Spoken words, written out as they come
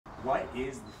What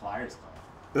is the Fliers Club?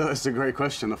 That's a great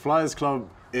question. The Fliers Club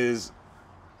is...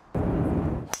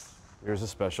 Here's a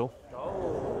special.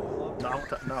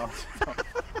 No.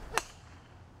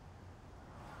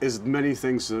 is many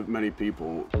things to many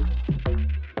people.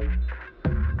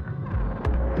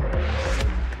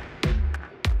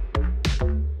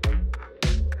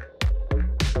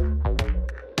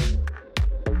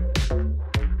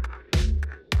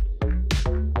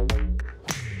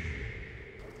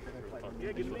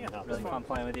 Really fun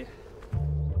playing with you.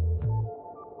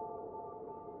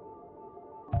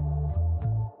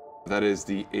 That is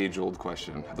the age-old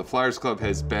question. The Fliers Club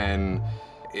has been,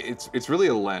 it's really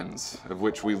a lens of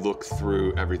which we look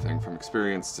through everything from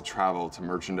experience to travel to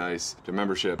merchandise to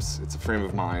memberships. It's a frame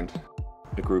of mind.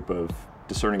 A group of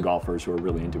discerning golfers who are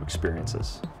really into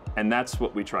experiences. And that's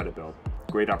what we try to build.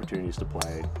 Great opportunities to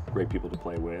play, great people to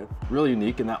play with. Really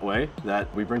unique in that way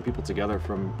that we bring people together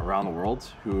from around the world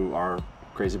who are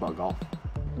crazy about golf.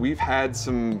 We've had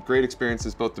some great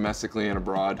experiences both domestically and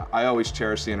abroad. I always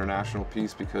cherish the international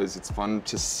piece because it's fun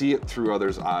to see it through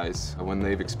others' eyes when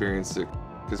they've experienced it.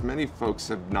 Because many folks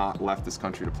have not left this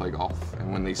country to play golf,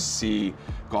 and when they see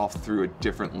golf through a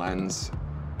different lens,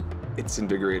 it's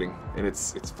invigorating, and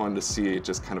it's fun to see it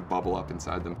just kind of bubble up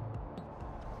inside them.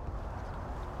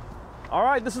 All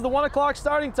right, this is the 1 o'clock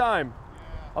starting time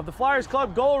of the Fliers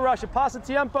Club Goal Rush at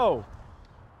Pasatiempo.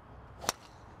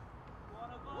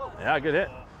 Yeah, good hit.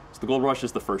 So the Gold Rush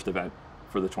is the first event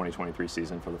for the 2023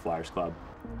 season for the Fliers Club.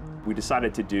 We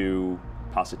decided to do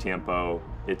Pasatiempo.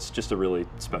 It's just a really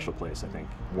special place, I think.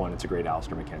 One, it's a great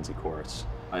Alistair Mackenzie course.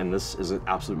 And this is an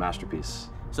absolute masterpiece.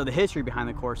 So the history behind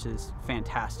the course is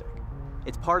fantastic.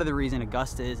 It's part of the reason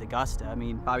Augusta is Augusta. I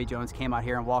mean, Bobby Jones came out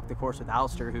here and walked the course with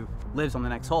Alistair, who lives on the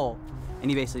next hole. And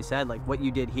he basically said, like, what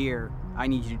you did here, I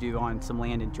need you to do on some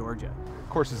land in Georgia.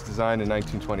 The course is designed in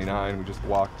 1929. We just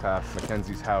walked past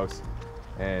Mackenzie's house,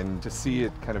 and to see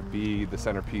it kind of be the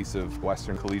centerpiece of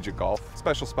Western collegiate golf.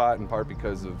 Special spot in part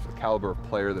because of the caliber of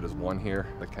player that has won here,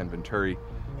 like Ken Venturi.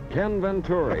 Ken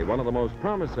Venturi, one of the most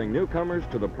promising newcomers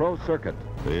to the pro circuit.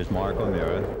 Here's Mark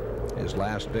O'Meara. His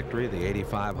last victory, the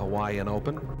 '85 Hawaiian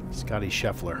Open. Scotty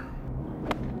Scheffler,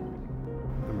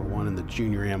 #1 in the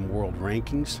Junior Am World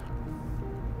Rankings.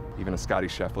 Even a Scotty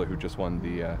Scheffler who just won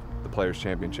the Players'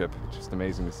 Championship. It's just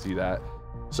amazing to see that.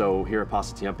 So here at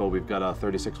Pasatiempo, we've got a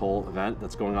 36-hole event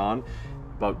that's going on.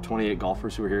 About 28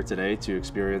 golfers who are here today to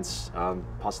experience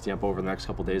Pasatiempo over the next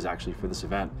couple days actually for this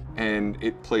event. And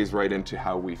it plays right into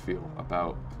how we feel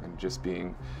about and just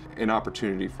being an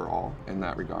opportunity for all in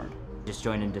that regard. Just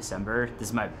joined in December. This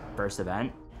is my first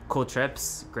event. Cool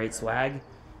trips, great swag,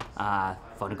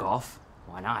 fun to golf.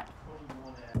 Why not?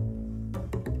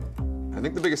 I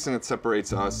think the biggest thing that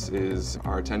separates us is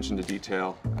our attention to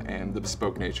detail and the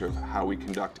bespoke nature of how we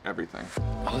conduct everything.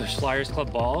 Oh, there's Fliers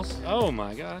Club balls? Oh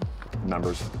my God.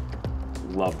 Members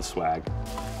love the swag.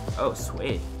 Oh,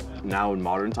 sweet. Now in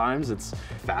modern times,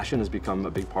 fashion has become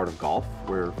a big part of golf,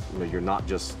 where you're not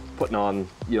just putting on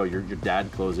your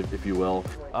dad clothes, if you will.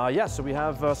 Yeah, so we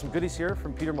have some goodies here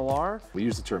from Peter Millar. We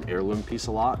use the term heirloom piece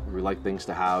a lot. We like things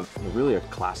to have really a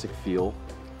classic feel.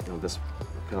 This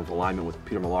kind of alignment with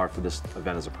Peter Millar for this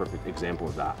event is a perfect example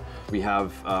of that. We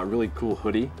have a really cool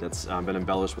hoodie that's been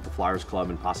embellished with the Fliers Club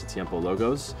and Pasatiempo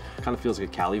logos. Kind of feels like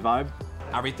a Cali vibe.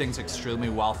 Everything's extremely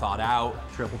well thought out.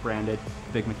 Triple branded,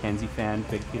 big Mackenzie fan,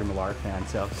 big Peter Millar fan,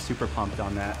 so super pumped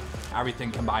on that.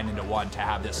 Everything combined into one to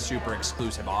have this super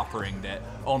exclusive offering that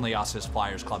only us as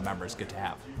Fliers Club members get to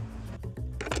have.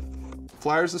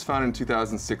 Fliers was founded in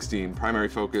 2016, primary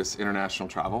focus international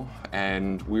travel,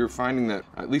 and we were finding that,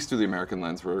 at least through the American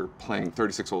lens, we're playing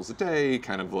 36 holes a day,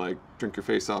 kind of like drink your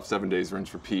face off, 7 days,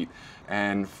 rinse, repeat.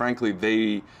 And frankly,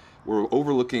 they were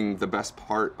overlooking the best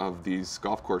part of these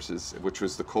golf courses, which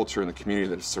was the culture and the community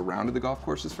that has surrounded the golf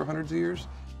courses for hundreds of years.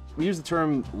 We use the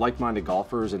term like-minded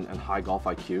golfers and high golf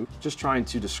IQ, just trying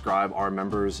to describe our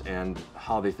members and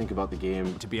how they think about the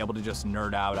game. To be able to just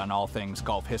nerd out on all things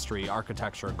golf history,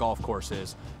 architecture, golf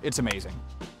courses, it's amazing.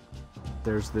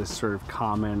 There's this sort of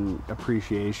common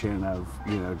appreciation of,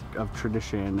 of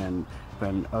tradition and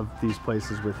of these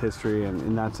places with history, and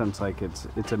in that sense, like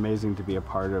it's amazing to be a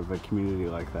part of a community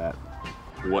like that.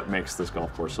 What makes this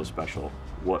golf course so special?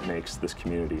 What makes this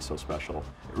community so special?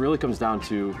 It really comes down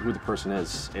to who the person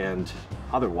is and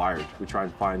how they're wired. We try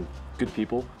and find good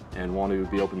people and want to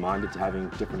be open-minded to having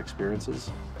different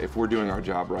experiences. If we're doing our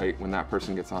job right, when that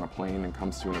person gets on a plane and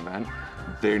comes to an event,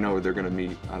 they know they're going to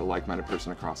meet a like-minded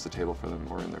person across the table for them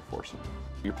or in their foursome.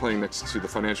 You're playing next to the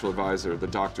financial advisor, the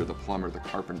doctor, the plumber, the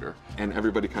carpenter, and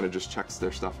everybody kind of just checks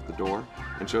their stuff at the door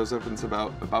and shows up, and it's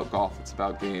about golf, it's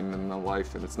about game and the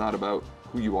life, and it's not about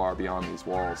who you are beyond these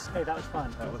walls. Hey, that was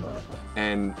fun.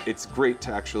 And it's great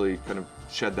to actually kind of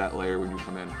shed that layer when you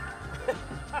come in.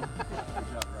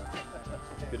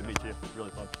 Good to meet you. Really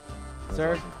fun.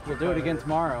 Sir, we'll do it again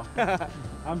tomorrow.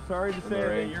 I'm sorry to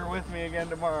say that you're with me again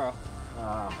tomorrow.